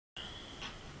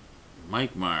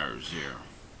Mike Myers here.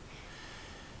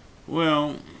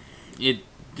 Well, it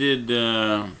did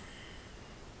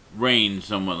rain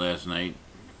somewhat last night.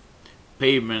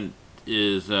 Pavement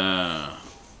is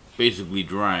basically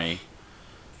dry,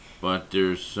 but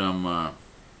there's some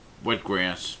wet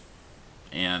grass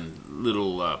and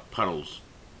little puddles.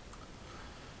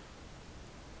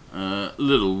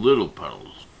 Little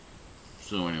puddles.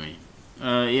 So anyway,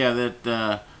 yeah,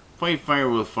 that fight fire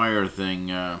with fire thing,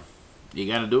 you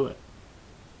gotta do it.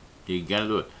 You gotta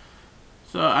do it.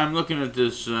 So I'm looking at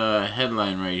this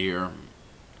headline right here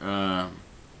that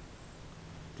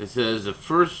says the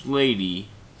First Lady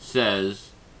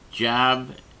says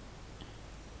job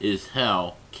is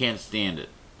hell, can't stand it.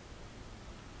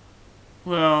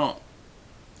 Well,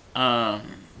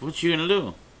 what's she gonna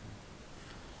do?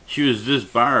 She was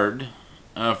disbarred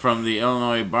from the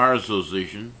Illinois Bar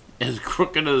Association. As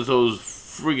crooked as those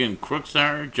friggin' crooks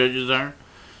are, judges are,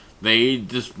 they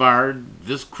disbarred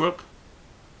this crook.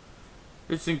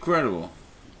 It's incredible.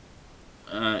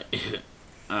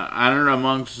 Honor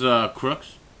amongst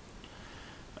crooks.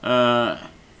 So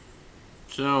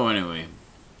anyway,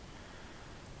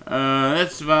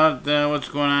 that's about what's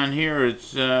going on here.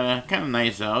 It's kind of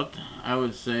nice out. I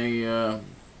would say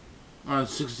around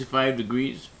 65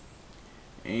 degrees.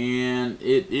 And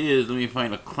it is, let me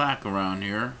find a clock around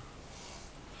here.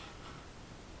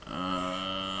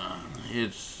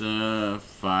 It's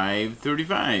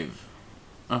 5:35.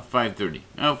 5:30.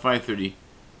 Oh, 5:30.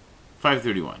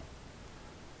 5:31.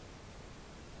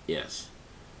 Yes.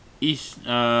 East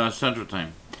Central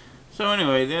Time. So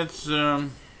anyway, that's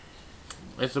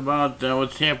about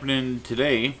what's happening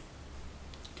today.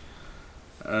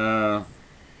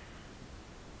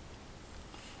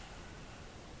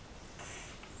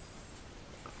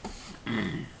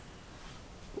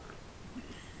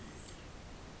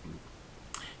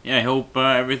 Yeah, I hope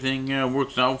everything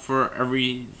works out for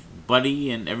everybody,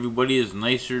 and everybody is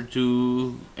nicer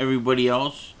to everybody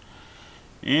else.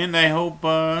 And I hope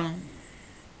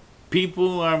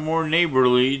people are more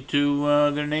neighborly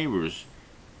to their neighbors.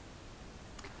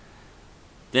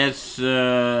 That's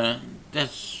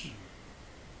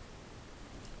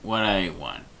what I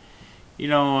want. You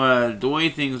know, the way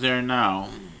things are now,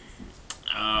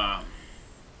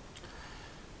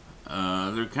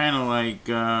 they're kind of like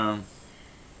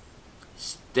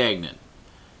stagnant.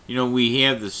 You know, we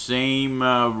have the same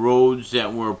roads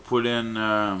that were put in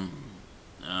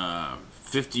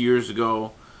 50 years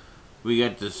ago. We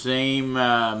got the same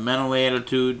mental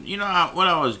attitude. You know, what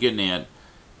I was getting at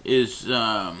is,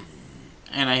 and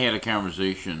I had a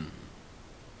conversation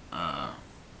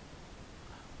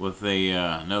with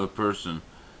another person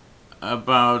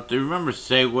about, do you remember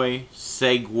Segway?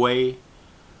 Segway?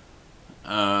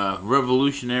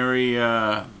 Revolutionary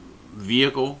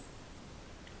vehicle?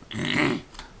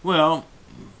 Well,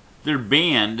 they're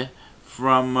banned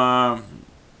from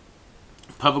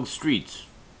public streets,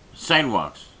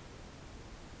 sidewalks.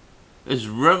 This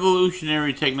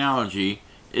revolutionary technology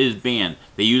is banned.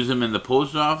 They use them in the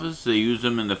post office, they use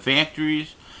them in the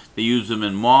factories, they use them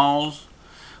in malls,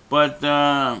 but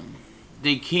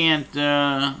they can't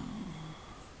go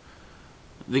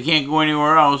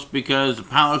anywhere else because the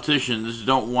politicians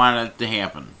don't want it to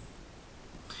happen.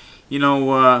 You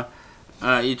know,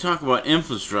 you talk about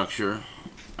infrastructure,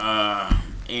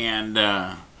 and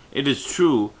it is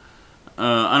true.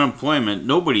 Unemployment,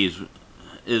 nobody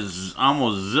is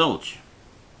almost zilch.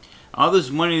 All this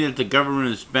money that the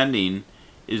government is spending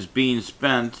is being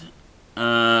spent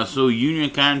so union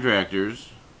contractors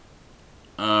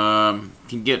can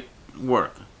get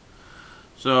work.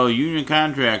 So union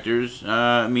contractors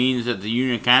means that the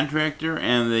union contractor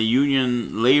and the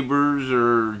union laborers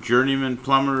or journeyman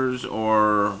plumbers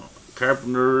or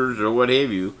carpenters or what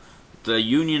have you, the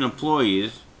union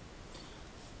employees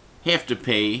have to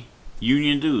pay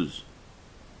union dues.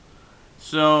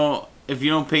 So if you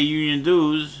don't pay union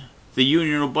dues, the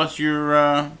union will bust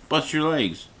your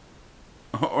legs,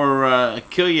 or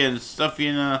kill you and stuff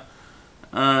you in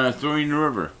throw you in the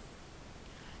river.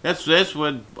 That's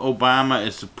what Obama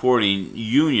is supporting.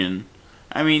 Union,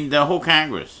 I mean the whole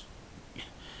Congress.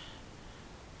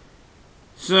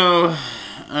 So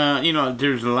you know,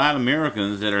 there's a lot of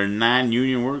Americans that are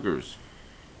non-union workers.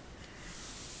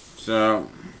 So,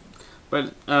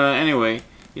 but anyway,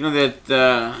 you know that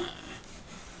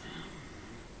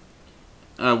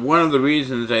one of the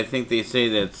reasons I think they say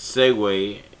that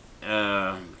Segway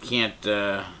can't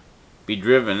be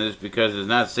driven is because it's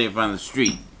not safe on the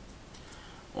street,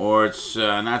 or it's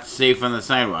not safe on the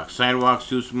sidewalk. Sidewalk's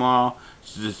too small.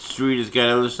 The street has got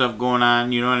other stuff going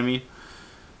on. You know what I mean?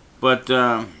 But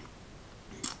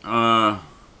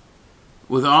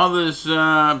with all this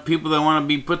people that want to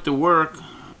be put to work,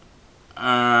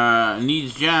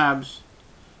 needs jobs,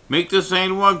 make the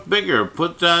sidewalk bigger.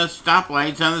 Put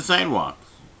stoplights on the sidewalks.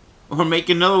 Or make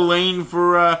another lane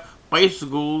for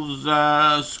bicycles,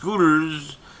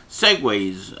 scooters,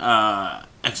 segways,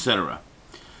 etc.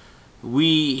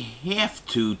 We have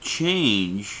to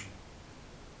change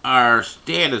our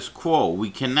status quo. We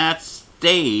cannot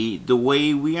stay the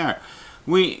way we are.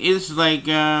 It's like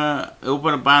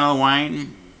open a bottle of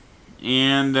wine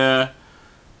and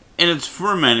it's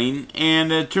fermenting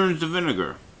and it turns to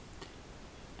vinegar.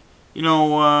 You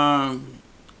know,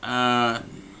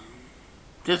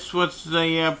 that's what's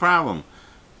the problem.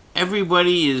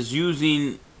 Everybody is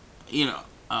using,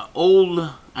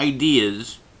 old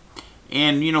ideas,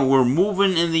 and we're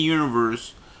moving in the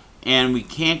universe, and we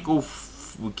can't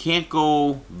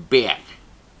go back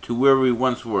to where we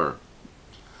once were.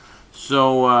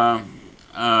 So,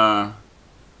 but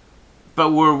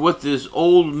we're with this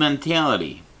old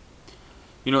mentality.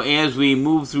 As we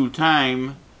move through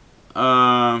time,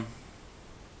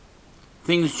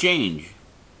 things change.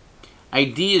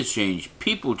 Ideas change.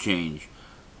 People change.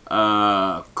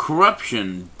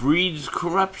 Corruption breeds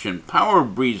corruption. Power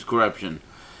breeds corruption.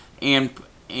 And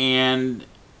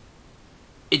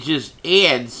it just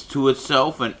adds to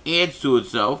itself and adds to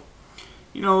itself.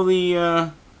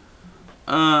 The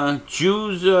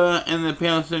Jews and the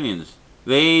Palestinians,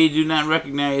 they do not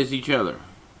recognize each other.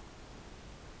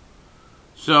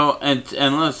 So,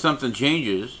 unless something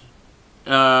changes,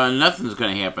 nothing's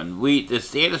going to happen. The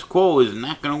status quo is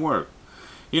not going to work.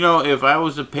 If I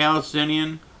was a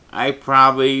Palestinian, I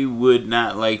probably would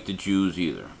not like the Jews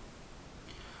either.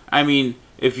 I mean,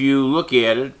 if you look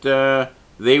at it,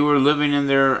 they were living in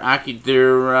their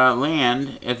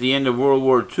land at the end of World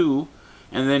War II,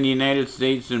 and then the United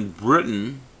States and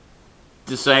Britain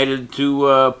decided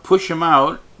to push them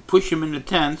out, push them into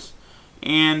tents,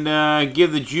 and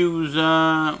give the Jews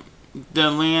the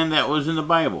land that was in the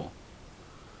Bible.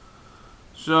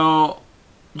 So,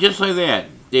 just like that,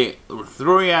 they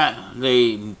throw you out,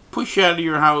 they push you out of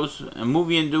your house and move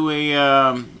you into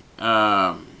a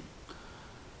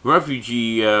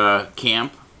refugee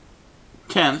camp,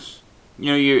 tents.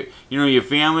 Your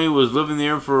family was living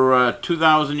there for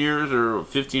 2,000 years or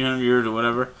 1,500 years or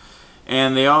whatever,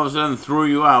 and they all of a sudden throw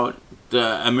you out.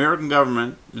 The American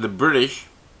government, the British,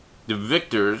 the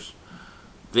victors,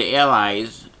 the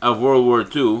allies of World War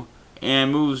II,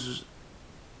 and moves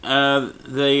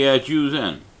the Jews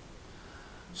in.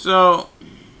 So,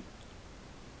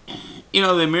 the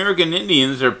American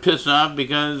Indians are pissed off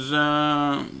because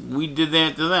we did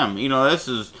that to them.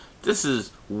 This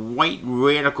is white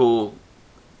radical,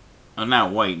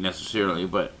 not white necessarily,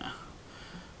 but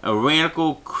a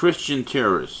radical Christian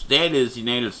terrorist. That is the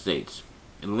United States,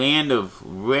 a land of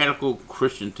radical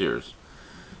Christian terrorists.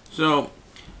 So,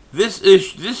 this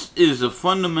is a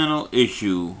fundamental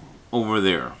issue over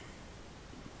there.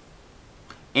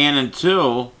 And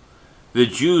until the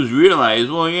Jews realize,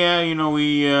 well, yeah,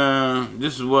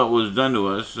 this is what was done to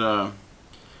us,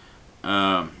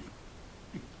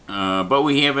 but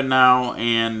we have it now,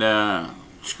 and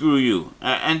screw you.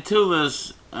 Until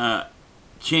this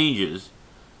changes,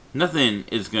 nothing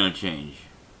is going to change.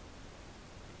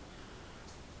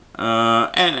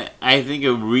 And I think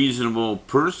a reasonable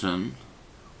person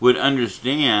would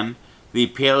understand the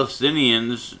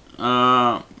Palestinians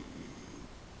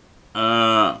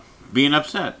being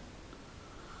upset.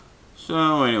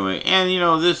 So anyway, and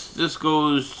this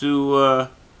goes to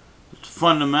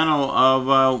fundamental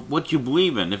of what you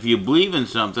believe in. If you believe in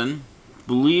something,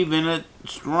 believe in it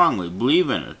strongly. Believe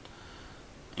in it.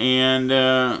 And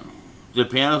the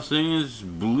Palestinians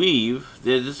believe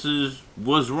that this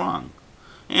was wrong.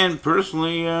 And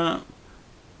personally, I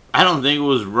don't think it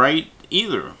was right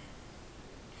either.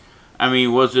 I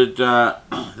mean, was it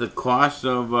the cost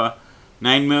of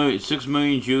 6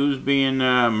 million Jews being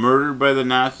murdered by the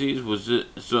Nazis? Was it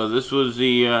so? This was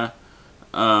the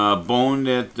bone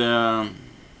that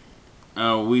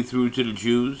we threw to the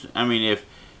Jews. I mean,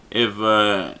 if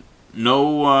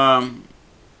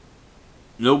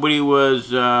nobody was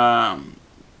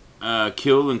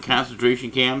killed in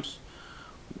concentration camps,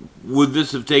 would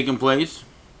this have taken place?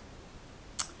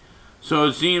 So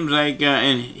it seems like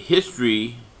in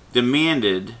history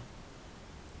demanded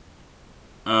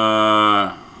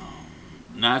Nazi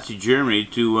Germany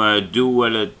to do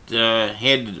what it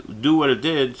had to do what it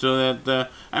did, so that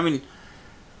I mean,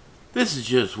 this is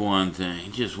just one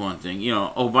thing.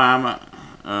 Obama,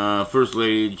 First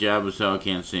Lady Jabba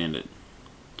can't stand it.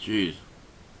 Jeez.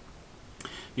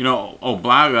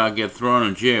 Obama get thrown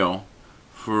in jail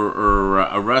or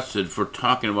arrested for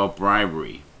talking about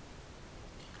bribery.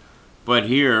 But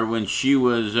here, when she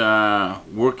was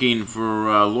working for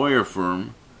a lawyer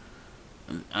firm,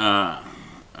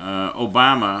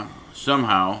 Obama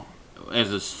somehow,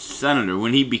 as a senator,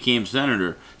 when he became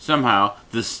senator, somehow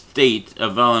the state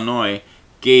of Illinois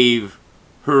gave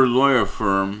her lawyer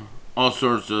firm all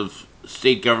sorts of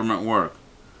state government work.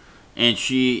 And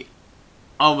she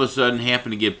all of a sudden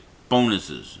happened to get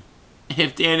bonuses.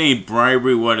 If that ain't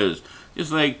bribery, what is?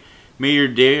 Just like Mayor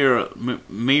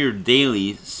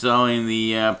Daley selling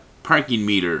the parking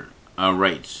meter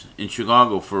rights in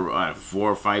Chicago for $4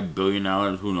 or $5 billion.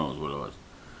 Who knows what it was?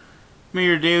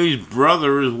 Mayor Daley's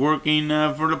brother is working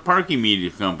for the parking meter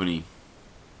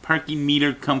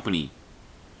company.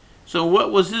 So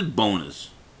what was his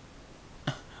bonus?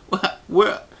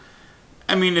 Well,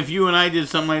 I mean, if you and I did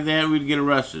something like that, we'd get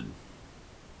arrested.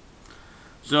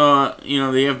 So, the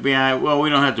FBI, well, we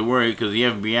don't have to worry because the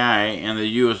FBI and the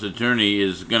U.S. Attorney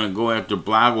is going to go after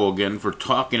Blago again for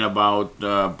talking about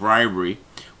bribery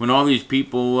when all these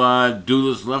people do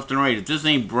this left and right. If this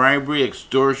ain't bribery,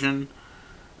 extortion,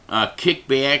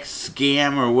 kickback,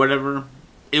 scam, or whatever,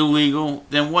 illegal,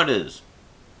 then what is?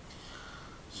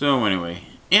 So, anyway,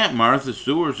 Aunt Martha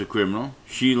Stewart's a criminal.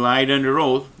 She lied under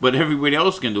oath, but everybody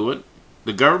else can do it.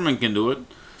 The government can do it.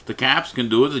 The cops can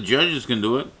do it. The judges can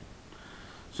do it.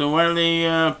 So why do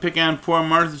they pick on poor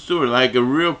Martha Stewart? Like a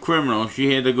real criminal,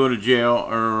 she had to go to jail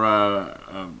or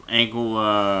ankle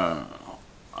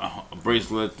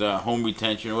bracelet, home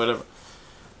retention, or whatever.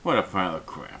 What a pile of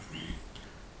crap.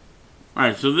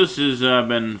 Alright, so this has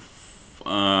been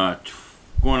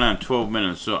going on 12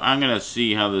 minutes, so I'm going to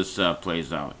see how this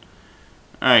plays out.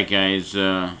 Alright guys,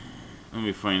 let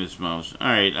me find this mouse.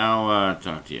 Alright, I'll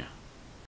talk to you.